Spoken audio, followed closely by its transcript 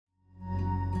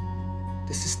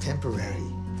This is temporary,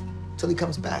 till he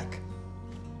comes back.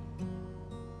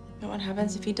 And what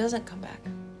happens if he doesn't come back?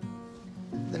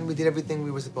 Then we did everything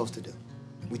we were supposed to do.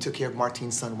 We took care of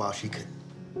Martine's son while she couldn't.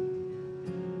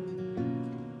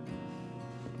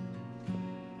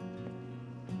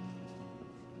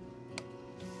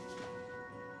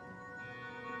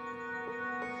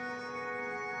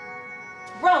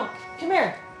 Rome, come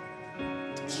here.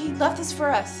 He left this for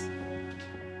us.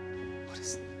 What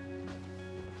is...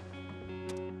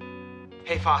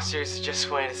 Hey, Fosters, just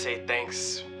wanted to say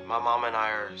thanks. My mom and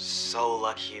I are so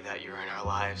lucky that you're in our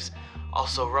lives.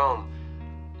 Also, Rome,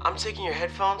 I'm taking your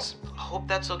headphones. I hope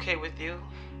that's okay with you.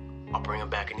 I'll bring them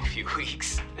back in a few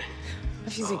weeks. A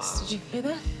few weeks. Did you hear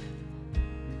that?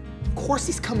 Of course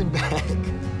he's coming back.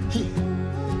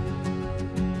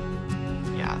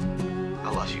 Yeah, I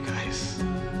love you guys.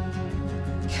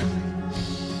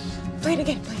 Play it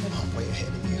again, play it again. I'm way ahead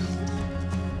of you.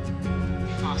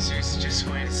 Fosters, just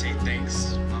wanted to say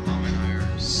thanks.